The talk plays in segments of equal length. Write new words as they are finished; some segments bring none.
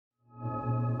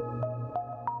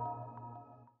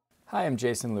Hi, I'm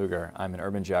Jason Luger. I'm an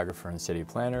urban geographer and city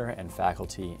planner and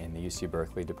faculty in the UC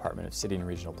Berkeley Department of City and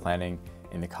Regional Planning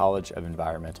in the College of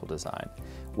Environmental Design.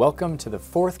 Welcome to the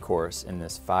fourth course in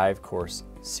this 5-course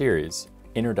series,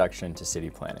 Introduction to City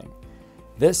Planning.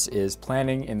 This is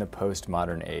Planning in the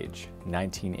Postmodern Age,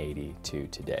 1980 to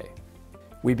today.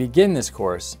 We begin this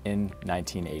course in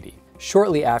 1980,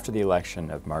 shortly after the election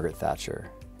of Margaret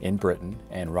Thatcher in Britain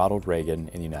and Ronald Reagan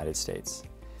in the United States.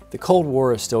 The Cold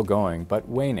War is still going, but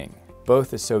waning.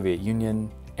 Both the Soviet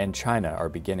Union and China are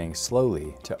beginning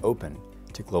slowly to open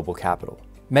to global capital.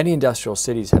 Many industrial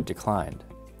cities have declined,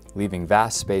 leaving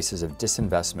vast spaces of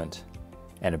disinvestment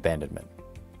and abandonment.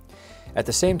 At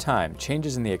the same time,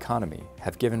 changes in the economy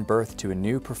have given birth to a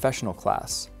new professional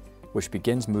class, which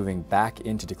begins moving back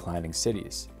into declining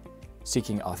cities,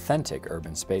 seeking authentic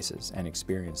urban spaces and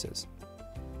experiences.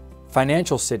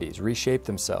 Financial cities reshape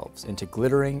themselves into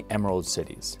glittering emerald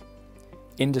cities.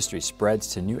 Industry spreads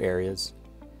to new areas,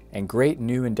 and great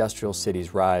new industrial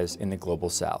cities rise in the global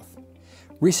south.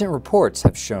 Recent reports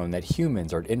have shown that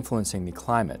humans are influencing the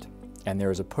climate, and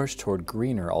there is a push toward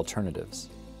greener alternatives.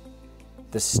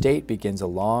 The state begins a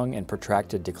long and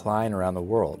protracted decline around the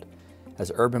world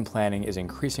as urban planning is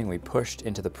increasingly pushed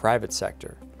into the private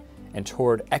sector and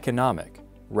toward economic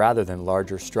rather than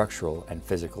larger structural and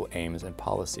physical aims and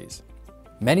policies.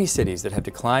 Many cities that have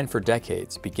declined for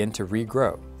decades begin to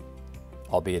regrow,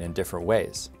 albeit in different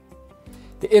ways.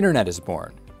 The internet is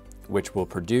born, which will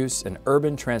produce an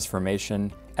urban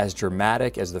transformation as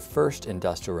dramatic as the first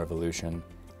industrial revolution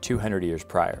 200 years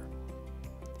prior.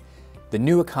 The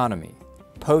new economy,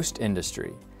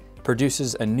 post-industry,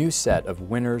 produces a new set of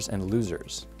winners and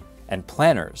losers, and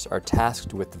planners are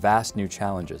tasked with vast new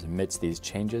challenges amidst these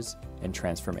changes and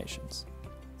transformations.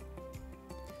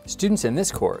 Students in this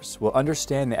course will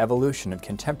understand the evolution of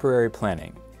contemporary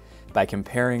planning by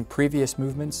comparing previous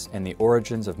movements and the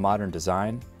origins of modern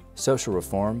design, social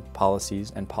reform,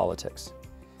 policies, and politics.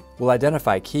 We'll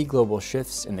identify key global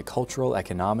shifts in the cultural,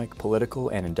 economic, political,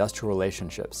 and industrial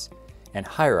relationships and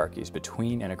hierarchies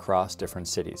between and across different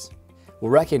cities.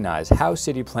 We'll recognize how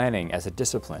city planning as a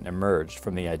discipline emerged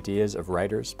from the ideas of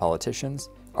writers, politicians,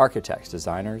 architects,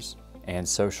 designers, and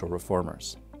social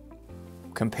reformers.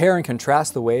 Compare and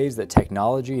contrast the ways that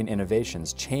technology and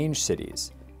innovations change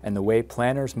cities and the way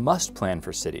planners must plan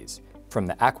for cities, from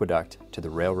the aqueduct to the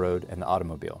railroad and the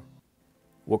automobile.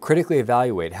 We'll critically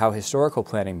evaluate how historical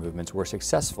planning movements were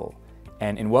successful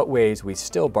and in what ways we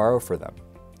still borrow from them,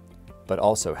 but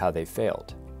also how they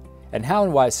failed, and how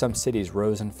and why some cities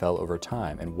rose and fell over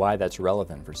time and why that's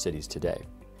relevant for cities today.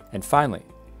 And finally,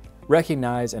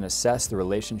 recognize and assess the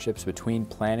relationships between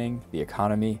planning, the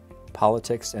economy,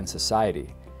 politics, and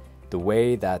society, the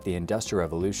way that the Industrial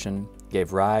Revolution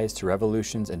gave rise to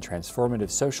revolutions and transformative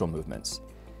social movements,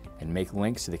 and make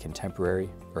links to the contemporary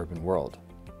urban world.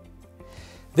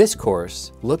 This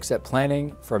course looks at planning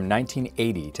from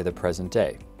 1980 to the present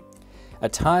day, a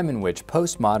time in which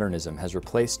postmodernism has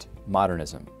replaced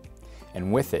modernism,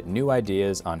 and with it new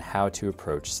ideas on how to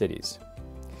approach cities.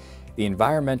 The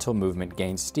environmental movement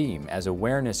gained steam as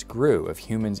awareness grew of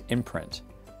humans' imprint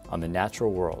on the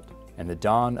natural world and the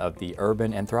dawn of the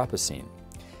urban Anthropocene,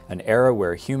 an era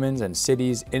where humans and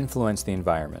cities influenced the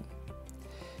environment.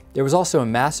 There was also a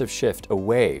massive shift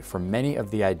away from many of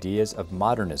the ideas of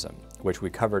modernism, which we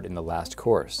covered in the last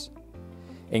course,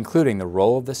 including the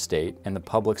role of the state and the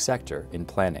public sector in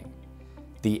planning.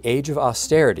 The age of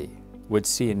austerity would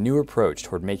see a new approach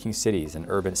toward making cities and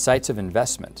urban sites of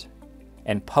investment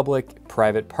and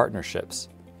public-private partnerships,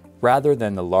 rather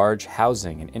than the large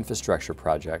housing and infrastructure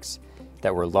projects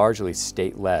that were largely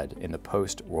state-led in the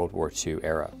post-World War II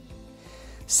era.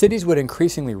 Cities would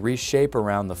increasingly reshape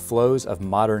around the flows of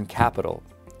modern capital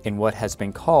in what has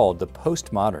been called the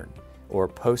postmodern or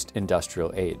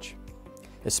post-industrial age,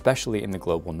 especially in the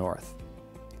global north.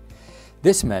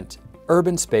 This meant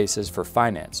urban spaces for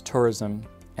finance, tourism,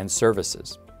 and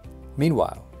services.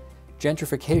 Meanwhile,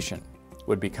 gentrification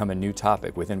would become a new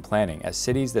topic within planning as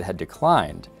cities that had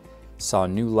declined saw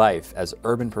new life as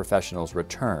urban professionals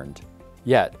returned,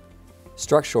 yet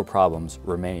structural problems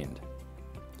remained.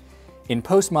 In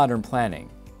postmodern planning,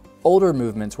 older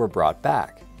movements were brought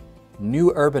back.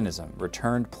 New urbanism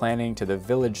returned planning to the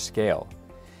village scale,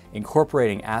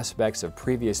 incorporating aspects of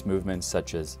previous movements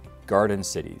such as garden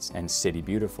cities and city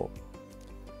beautiful.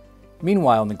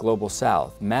 Meanwhile, in the global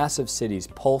south, massive cities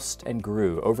pulsed and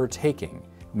grew, overtaking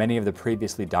many of the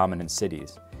previously dominant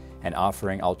cities and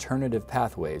offering alternative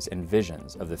pathways and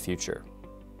visions of the future.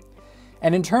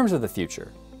 And in terms of the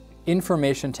future,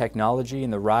 information technology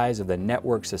and the rise of the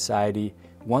network society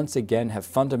once again have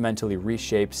fundamentally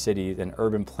reshaped cities and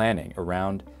urban planning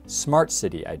around smart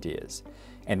city ideas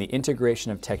and the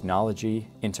integration of technology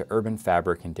into urban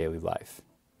fabric and daily life.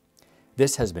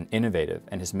 This has been innovative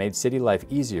and has made city life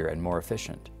easier and more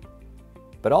efficient,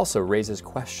 but also raises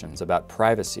questions about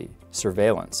privacy,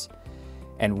 surveillance,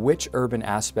 and which urban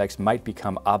aspects might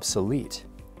become obsolete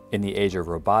in the age of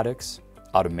robotics,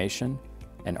 automation,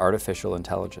 and artificial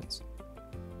intelligence.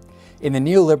 In the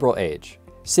neoliberal age,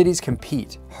 cities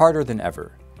compete harder than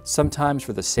ever, sometimes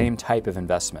for the same type of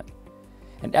investment,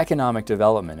 and economic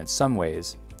development in some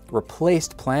ways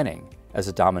replaced planning as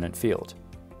a dominant field.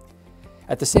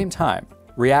 At the same time,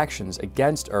 reactions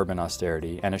against urban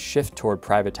austerity and a shift toward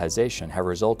privatization have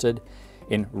resulted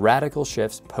in radical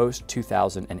shifts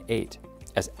post-2008,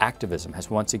 as activism has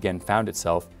once again found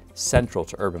itself central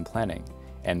to urban planning,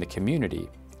 and the community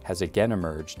has again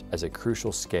emerged as a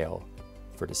crucial scale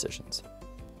for decisions.